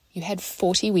You had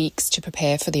 40 weeks to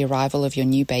prepare for the arrival of your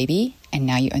new baby, and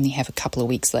now you only have a couple of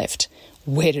weeks left.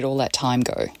 Where did all that time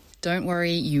go? Don't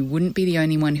worry, you wouldn't be the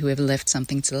only one who ever left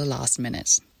something to the last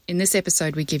minute. In this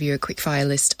episode, we give you a quickfire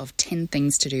list of 10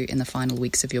 things to do in the final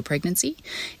weeks of your pregnancy.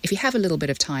 If you have a little bit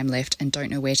of time left and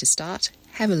don't know where to start,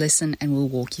 have a listen and we'll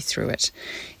walk you through it.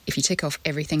 If you tick off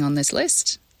everything on this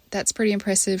list, that's pretty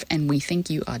impressive and we think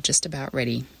you are just about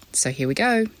ready. So here we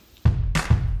go.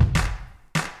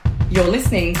 You're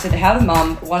listening to the How to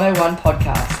Mum 101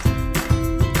 podcast.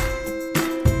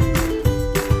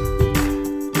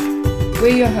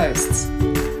 We're your hosts.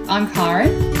 I'm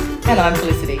Karen. And I'm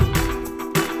Felicity.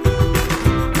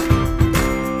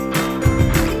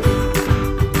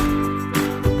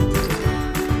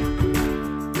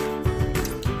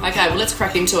 Okay, well, let's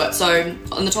crack into it. So,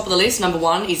 on the top of the list, number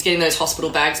one is getting those hospital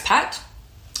bags packed.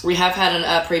 We have had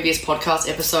a previous podcast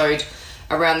episode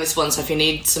around this one, so if you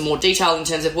need some more detail in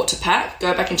terms of what to pack,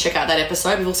 go back and check out that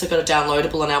episode. We've also got it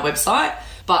downloadable on our website.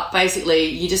 But basically,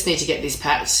 you just need to get this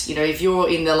packed. You know, if you're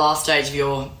in the last stage of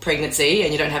your pregnancy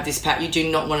and you don't have this packed, you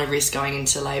do not want to risk going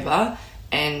into labour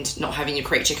and not having your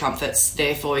creature comforts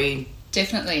there for you.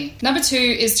 Definitely. Number two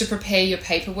is to prepare your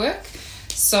paperwork.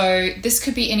 So this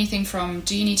could be anything from,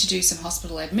 do you need to do some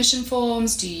hospital admission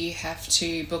forms? Do you have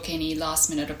to book any last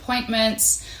minute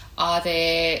appointments? Are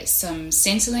there some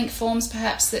Centrelink forms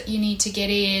perhaps that you need to get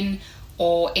in,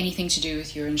 or anything to do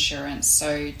with your insurance?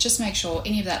 So just make sure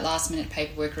any of that last minute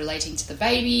paperwork relating to the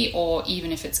baby, or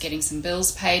even if it's getting some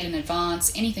bills paid in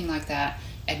advance, anything like that,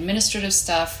 administrative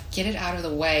stuff, get it out of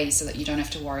the way so that you don't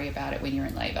have to worry about it when you're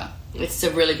in labour. It's a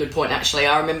really good point, actually.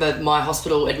 I remember my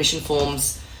hospital admission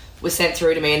forms were sent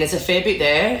through to me, and there's a fair bit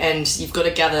there, and you've got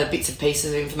to gather bits and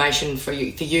pieces of information for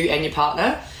you and your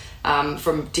partner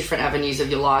from different avenues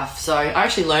of your life. So I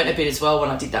actually learnt a bit as well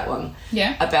when I did that one.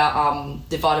 Yeah. About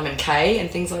the vitamin K and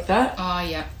things like that. Oh,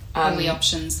 yeah. All the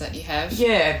options that you have.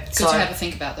 Yeah. Good to have a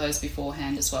think about those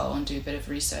beforehand as well and do a bit of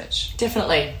research.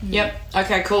 Definitely. Yep.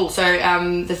 Okay, cool. So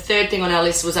the third thing on our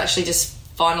list was actually just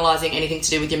finalising anything to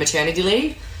do with your maternity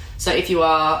leave. So if you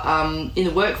are in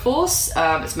the workforce,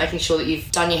 it's making sure that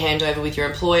you've done your handover with your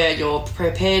employer, you're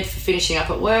prepared for finishing up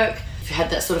at work. If you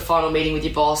had that sort of final meeting with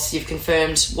your boss, you've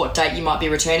confirmed what date you might be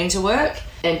returning to work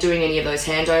and doing any of those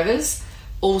handovers.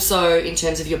 Also, in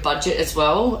terms of your budget as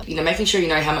well, you know, making sure you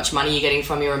know how much money you're getting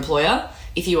from your employer.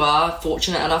 If you are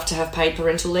fortunate enough to have paid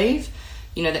parental leave,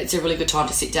 you know, that it's a really good time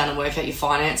to sit down and work out your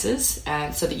finances,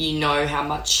 so that you know how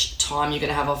much time you're going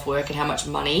to have off work and how much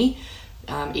money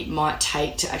it might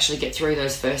take to actually get through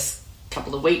those first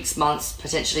couple of weeks, months,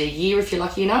 potentially a year if you're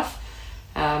lucky enough,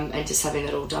 and just having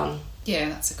that all done. Yeah,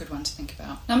 that's a good one to think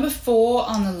about. Number 4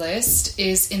 on the list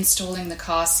is installing the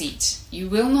car seat. You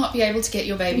will not be able to get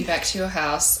your baby back to your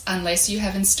house unless you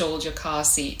have installed your car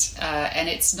seat, and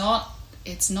it's not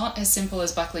as simple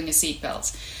as buckling a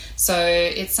seatbelt. So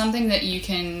it's something that you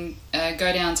can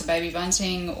go down to Baby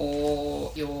Bunting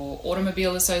or your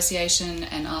automobile association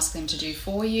and ask them to do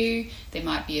for you. There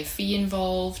might be a fee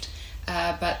involved,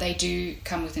 but they do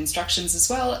come with instructions as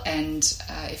well. And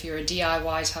if you're a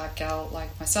DIY type gal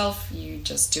like myself, you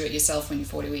just do it yourself when you're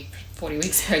 40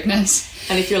 weeks pregnant.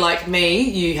 And if you're like me,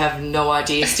 you have no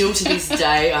idea. Still to this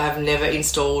day, I have never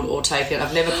installed or taken.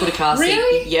 I've never put a car seat.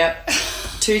 Really? Yep.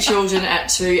 2 children at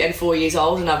 2 and 4 years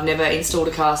old, and I've never installed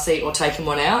a car seat or taken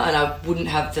one out, and I wouldn't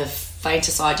have the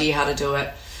faintest idea how to do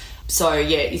it. So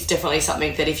yeah, it's definitely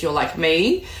something that if you're like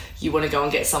me, you want to go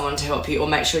and get someone to help you, or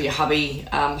make sure your hubby,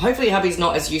 hopefully your hubby's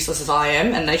not as useless as I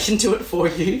am and they can do it for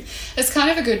you. It's kind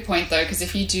of a good point though, because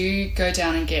if you do go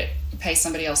down and pay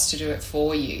somebody else to do it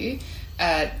for you,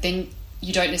 then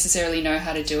you don't necessarily know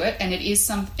how to do it, and it's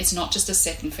not just a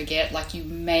set and forget. Like, you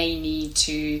may need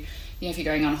to, you know, if you're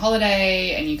going on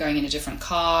holiday and you're going in a different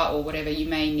car or whatever, you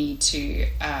may need to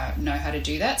know how to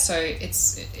do that. So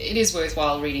it is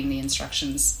worthwhile reading the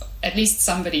instructions. At least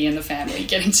somebody in the family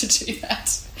getting to do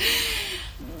that.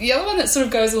 The other one that sort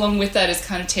of goes along with that is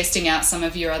kind of testing out some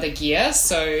of your other gear.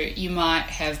 So you might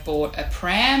have bought a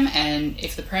pram, and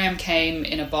if the pram came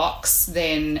in a box,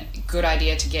 then good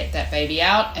idea to get that baby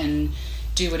out and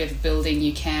do whatever building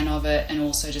you can of it, and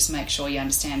also just make sure you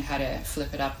understand how to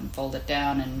flip it up and fold it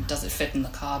down, and does it fit in the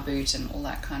car boot and all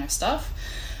that kind of stuff,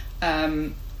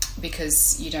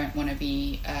 because you don't want to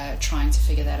be trying to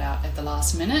figure that out at the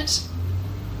last minute.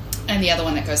 And the other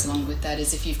one that goes along with that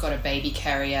is if you've got a baby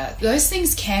carrier. Those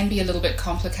things can be a little bit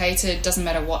complicated, doesn't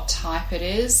matter what type it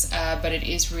is, but it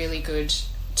is really good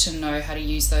to know how to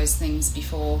use those things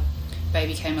before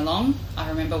baby came along. I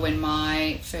remember when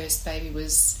my first baby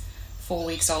was 4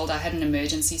 weeks old, I had an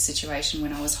emergency situation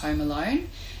when I was home alone,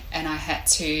 and I had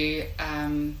to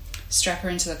strap her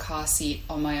into the car seat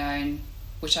on my own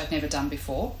which I'd never done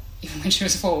before, even when she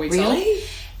was 4 weeks Really? old.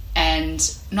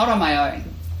 And not on my own.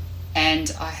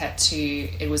 And I had to,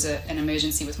 it was an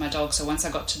emergency with my dog, so once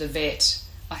I got to the vet,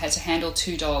 I had to handle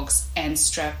 2 dogs and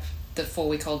strap the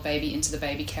 4-week-old baby into the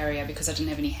baby carrier because I didn't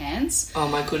have any hands. Oh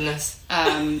my goodness.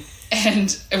 And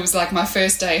it was like my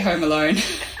first day home alone.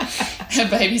 Her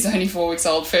baby's only 4 weeks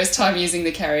old, first time using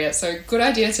the carrier. So good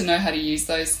idea to know how to use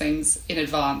those things in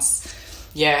advance.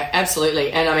 Yeah,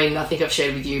 absolutely. And I mean, I think I've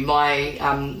shared with you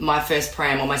my first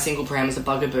pram, or my single pram, was a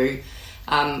Bugaboo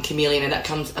Chameleon, and that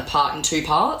comes apart in 2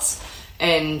 parts.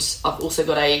 And I've also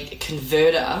got a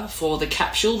converter for the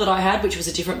capsule that I had, which was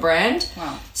a different brand.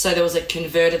 Wow. So there was a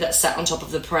converter that sat on top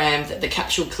of the pram that the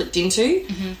capsule clicked into.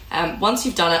 Once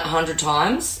you've done it 100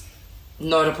 times,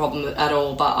 not a problem at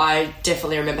all. But I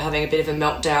definitely remember having a bit of a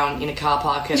meltdown in a car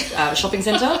park at a shopping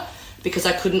centre because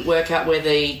I couldn't work out where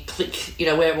the click,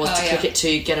 where it was to click it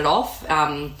to get it off.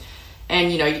 And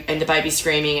the baby's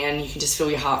screaming, and you can just feel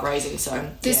your heart racing. So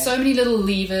there's so many little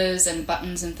levers and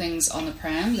buttons and things on the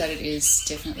pram that it is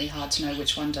definitely hard to know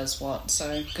which one does what.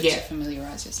 So good to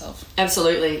familiarise yourself.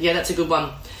 Absolutely, yeah, that's a good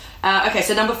one. Okay,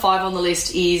 so number 5 on the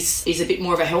list is a bit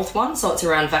more of a health one. So it's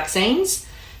around vaccines.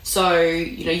 So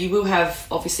you will have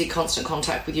obviously constant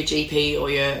contact with your GP or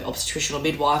your obstetrician or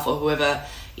midwife or whoever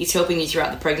is helping you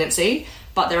throughout the pregnancy.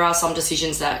 But there are some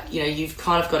decisions that you've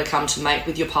kind of got to come to make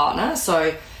with your partner.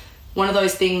 So one of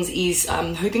those things is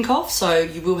whooping cough. So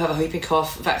you will have a whooping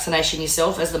cough vaccination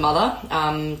yourself as the mother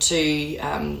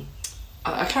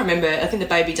I can't remember, I think the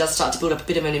baby does start to build up a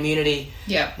bit of an immunity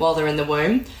while they're in the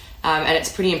womb. And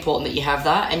it's pretty important that you have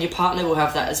that, and your partner will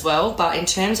have that as well. But in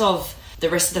terms of the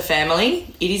rest of the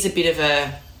family,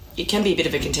 it can be a bit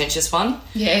of a contentious one.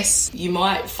 Yes. You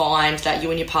might find that you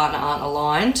and your partner aren't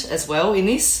aligned as well in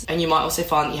this, and you might also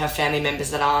find that you have family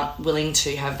members that aren't willing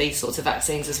to have these sorts of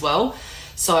vaccines as well.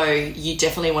 So you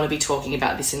definitely want to be talking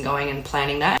about this and going and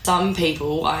planning that. Some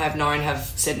people I have known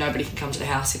have said nobody can come to the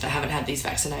house if they haven't had these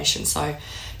vaccinations. So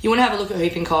you want to have a look at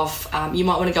whooping cough. You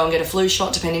might want to go and get a flu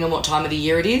shot depending on what time of the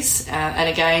year it is. And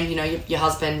again, your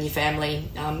husband, your family,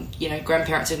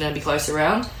 grandparents are going to be close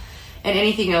around. And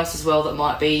anything else as well that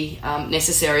might be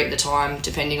necessary at the time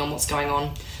depending on what's going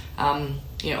on.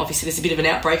 Obviously there's a bit of an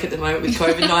outbreak at the moment with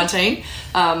COVID-19.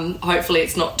 Hopefully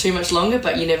it's not too much longer,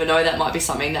 but you never know, that might be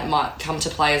something that might come to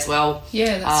play as well.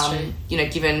 Yeah, that's true.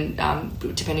 Given,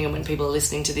 depending on when people are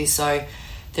listening to this. So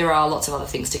there are lots of other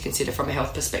things to consider from a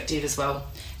health perspective as well.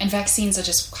 And vaccines are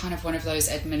just kind of one of those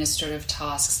administrative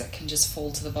tasks that can just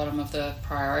fall to the bottom of the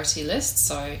priority list.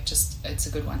 So it's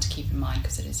a good one to keep in mind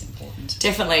because it is important.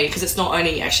 Definitely, because it's not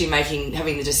only actually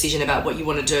having the decision about what you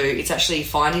want to do, it's actually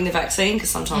finding the vaccine, because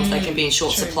sometimes they can be in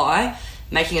short supply,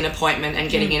 making an appointment and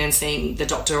getting in and seeing the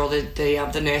doctor or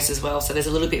the nurse as well. So there's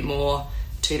a little bit more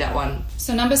to that one.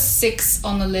 So number 6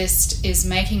 on the list is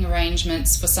making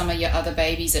arrangements for some of your other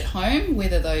babies at home,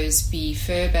 whether those be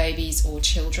fur babies or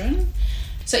children.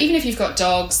 So even if you've got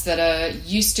dogs that are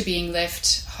used to being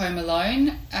left home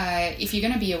alone, if you're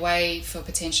going to be away for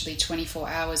potentially 24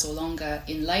 hours or longer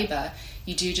in labour,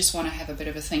 you do just want to have a bit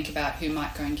of a think about who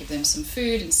might go and give them some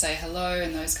food and say hello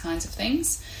and those kinds of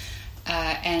things.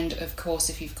 And of course,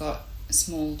 if you've got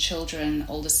small children,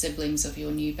 older siblings of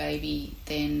your new baby,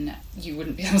 then you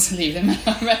wouldn't be able to leave them at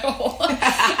home at all.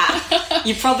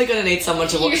 You're probably going to need someone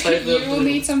to watch those. You will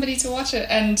need somebody to watch it,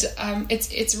 and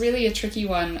it's really a tricky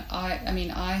one.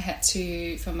 I had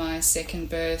to, for my second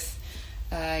birth,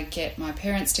 get my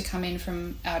parents to come in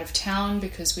from out of town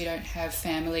because we don't have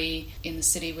family in the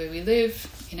city where we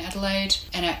live, in Adelaide.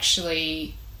 And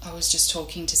actually, I was just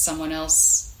talking to someone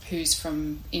else who's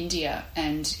from India,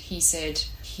 and he said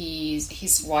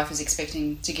his wife is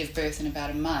expecting to give birth in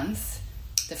about a month.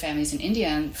 The family's in India,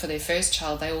 and for their first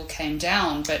child they all came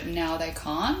down, but now they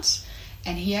can't,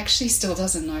 and he actually still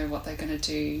doesn't know what they're going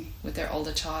to do with their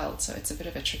older child. So it's a bit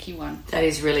of a tricky one. That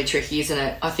is really tricky, isn't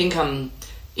it? I think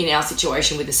in our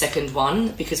situation with the second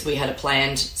one, because we had a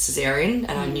planned cesarean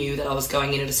and I knew that I was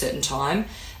going in at a certain time,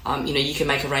 you can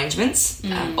make arrangements.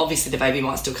 Obviously the baby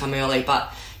might still come early,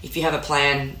 but if you have a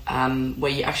plan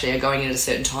where you actually are going in at a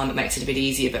certain time, it makes it a bit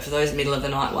easier. But for those middle of the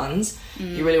night ones,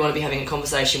 you really want to be having a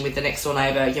conversation with the next door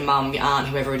neighbour, your mum, your aunt,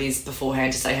 whoever it is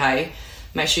beforehand, to say, hey,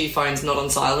 make sure your phone's not on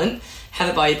silent, have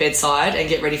it by your bedside and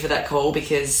get ready for that call,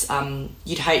 because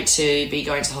you'd hate to be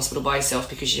going to the hospital by yourself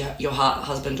because your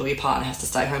husband or your partner has to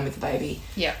stay home with the baby,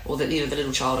 or the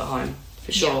little child at home.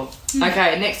 For sure.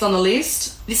 Okay, next on the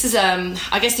list. This is,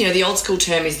 I guess, the old school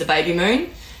term is the baby moon.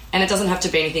 And it doesn't have to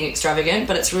be anything extravagant,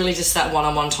 but it's really just that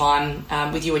one-on-one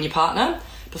time with you and your partner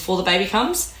before the baby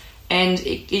comes. And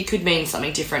it could mean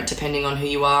something different depending on who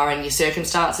you are and your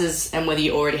circumstances and whether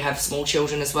you already have small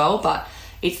children as well. But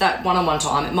It's that one-on-one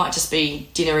time. It might just be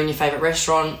dinner in your favourite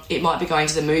restaurant. It might be going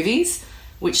to the movies,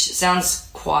 which sounds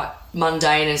quite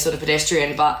mundane and sort of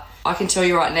pedestrian, but I can tell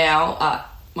you right now,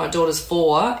 my daughter's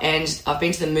 4 and I've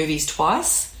been to the movies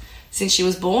twice since she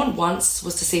was born. Once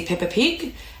was to see Peppa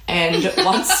Pig and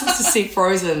once was to see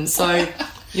Frozen. So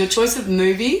your choice of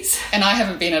movies. And I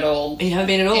haven't been at all. And you haven't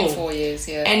been at all? In 4 years,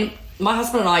 yeah. And my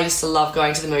husband and I used to love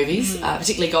going to the movies,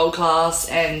 particularly Gold Class,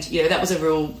 and that was a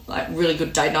really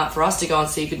good date night for us to go and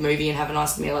see a good movie and have a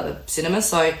nice meal at the cinema.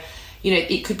 So,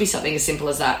 it could be something as simple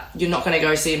as that. You're not going to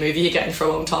go see a movie again for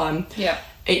a long time. Yeah.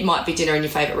 It might be dinner in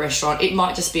your favourite restaurant. It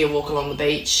might just be a walk along the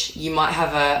beach. You might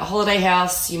have a holiday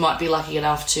house. You might be lucky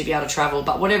enough to be able to travel.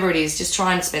 But whatever it is, just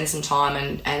try and spend some time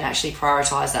and actually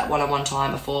prioritise that one-on-one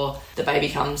time before the baby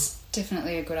comes.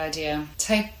 Definitely a good idea.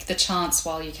 Take the chance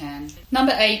while you can.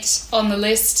 Number 8 on the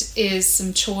list is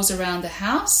some chores around the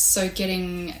house. So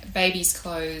getting baby's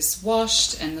clothes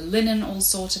washed and the linen all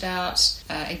sorted out.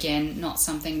 Again, not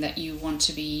something that you want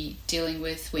to be dealing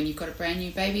with when you've got a brand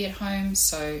new baby at home.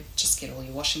 So just get all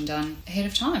your washing done ahead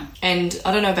of time. And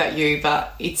I don't know about you,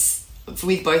 but it's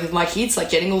with both of my kids, like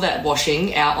getting all that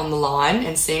washing out on the line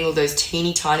and seeing all those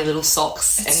teeny tiny little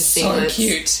socks and singlets. So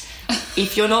cute.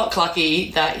 If you're not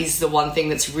clucky, that is the one thing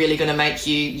that's really going to make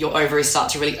your ovaries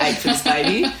start to really ache for this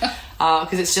baby,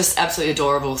 because it's just absolutely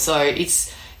adorable. So it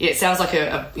sounds like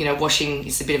washing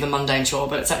is a bit of a mundane chore,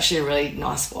 but it's actually a really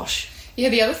nice wash. Yeah,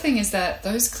 the other thing is that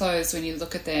those clothes, when you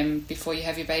look at them before you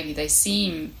have your baby, they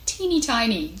seem teeny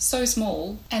tiny, so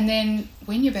small. And then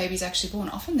when your baby's actually born,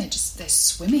 often they're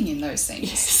swimming in those things.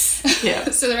 Yes. Yeah.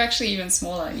 So they're actually even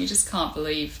smaller and you just can't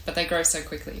believe, but they grow so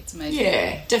quickly. It's amazing.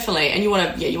 Yeah, definitely. And you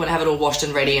want to have it all washed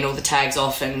and ready and all the tags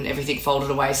off and everything folded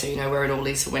away so you know where it all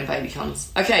is for when baby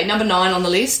comes. Okay, number 9 on the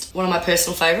list, one of my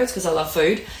personal favourites because I love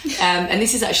food. And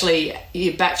this is actually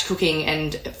batch cooking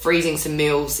and freezing some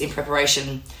meals in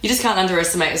preparation. You just can't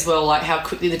underestimate as well like how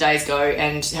quickly the days go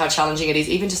and how challenging it is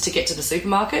even just to get to the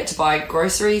supermarket to buy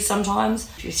groceries sometimes,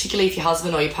 particularly if your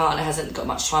husband or your partner hasn't got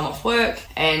much time off work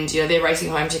and they're racing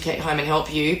home to get home and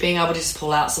help you. Being able to just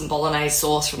pull out some bolognese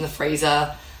sauce from the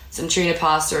freezer, some tuna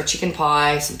pasta or chicken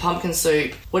pie, some pumpkin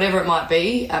soup, whatever it might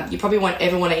be, you probably won't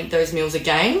ever want to eat those meals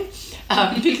again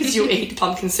because you'll eat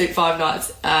pumpkin soup 5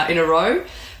 nights in a row.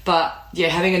 But yeah,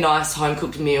 having a nice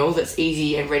home-cooked meal that's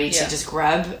easy and ready to just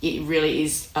grab, it really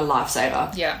is a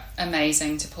lifesaver. Yeah,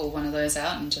 amazing to pull one of those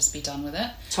out and just be done with it.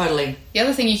 Totally. The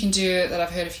other thing you can do that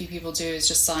I've heard a few people do is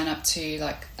just sign up to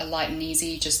like a light and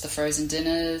easy, just the frozen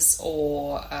dinners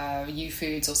or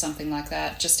U-Foods or something like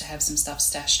that, just to have some stuff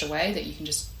stashed away that you can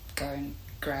just go and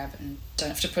grab and don't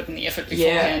have to put in the effort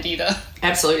beforehand either.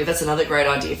 Absolutely, that's another great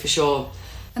idea for sure.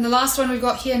 And the last one we've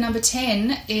got here, number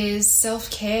 10, is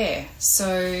self-care.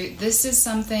 So this is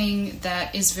something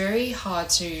that is very hard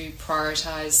to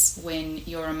prioritise when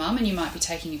you're a mum and you might be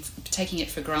taking it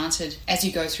for granted as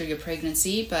you go through your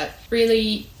pregnancy, but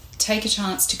really take a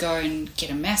chance to go and get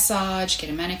a massage, get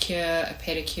a manicure, a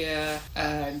pedicure,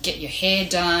 get your hair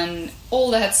done,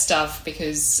 all that stuff,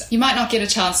 because you might not get a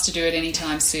chance to do it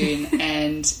anytime soon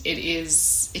and it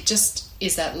just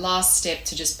is that last step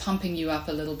to just pumping you up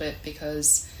a little bit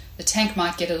because the tank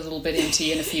might get a little bit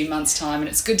empty in a few months' time and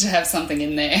it's good to have something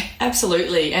in there.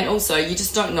 Absolutely. And also, you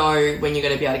just don't know when you're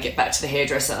going to be able to get back to the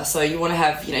hairdresser. So you want to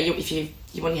have, if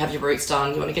you want to have your roots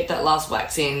done, you want to get that last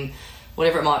wax in,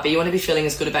 whatever it might be, you want to be feeling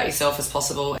as good about yourself as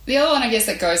possible. The other one, I guess,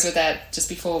 that goes with that, just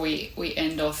before we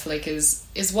end off, Flick,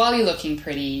 is while you're looking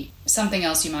pretty, something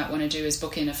else you might want to do is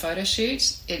book in a photo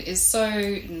shoot. It is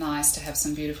so nice to have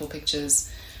some beautiful pictures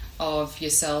of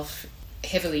yourself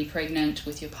heavily pregnant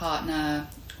with your partner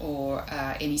or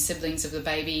any siblings of the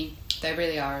baby. They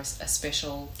really are a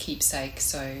special keepsake,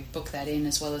 so book that in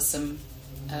as well as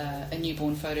a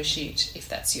newborn photo shoot if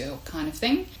that's your kind of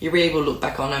thing. You really will look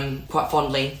back on them quite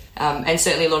fondly. And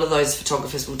certainly a lot of those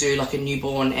photographers will do like a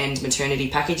newborn and maternity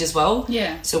package as well.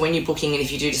 Yeah. So when you're booking and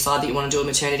if you do decide that you want to do a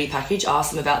maternity package,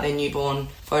 ask them about their newborn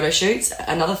photo shoots.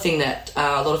 Another thing that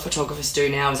a lot of photographers do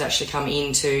now is actually come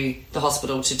into the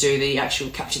hospital to do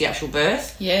capture the actual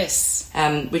birth. Yes.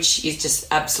 Which is just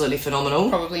absolutely phenomenal.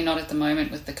 Probably not at the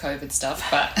moment with the COVID stuff,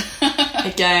 but...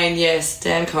 Again, yes,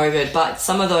 damn COVID. But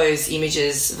some of those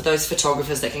images, those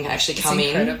photographers that can actually come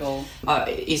in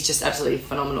is just absolutely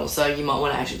phenomenal. So you might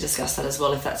want to actually discuss that as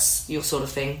well if that's your sort of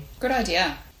thing. Good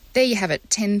idea. There you have it,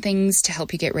 10 things to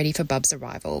help you get ready for Bub's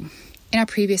arrival. In our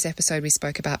previous episode, we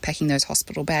spoke about packing those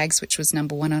hospital bags, which was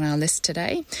number 1 on our list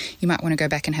today. You might want to go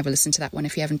back and have a listen to that one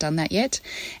if you haven't done that yet.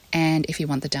 And if you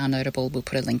want the downloadable, we'll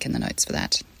put a link in the notes for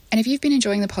that. And if you've been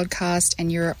enjoying the podcast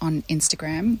and you're on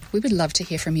Instagram, we would love to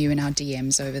hear from you in our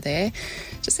DMs over there.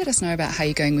 Just let us know about how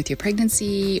you're going with your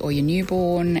pregnancy or your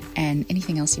newborn and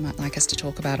anything else you might like us to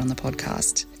talk about on the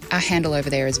podcast. Our handle over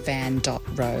there is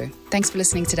van.row. Thanks for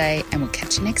listening today, and we'll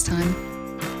catch you next time.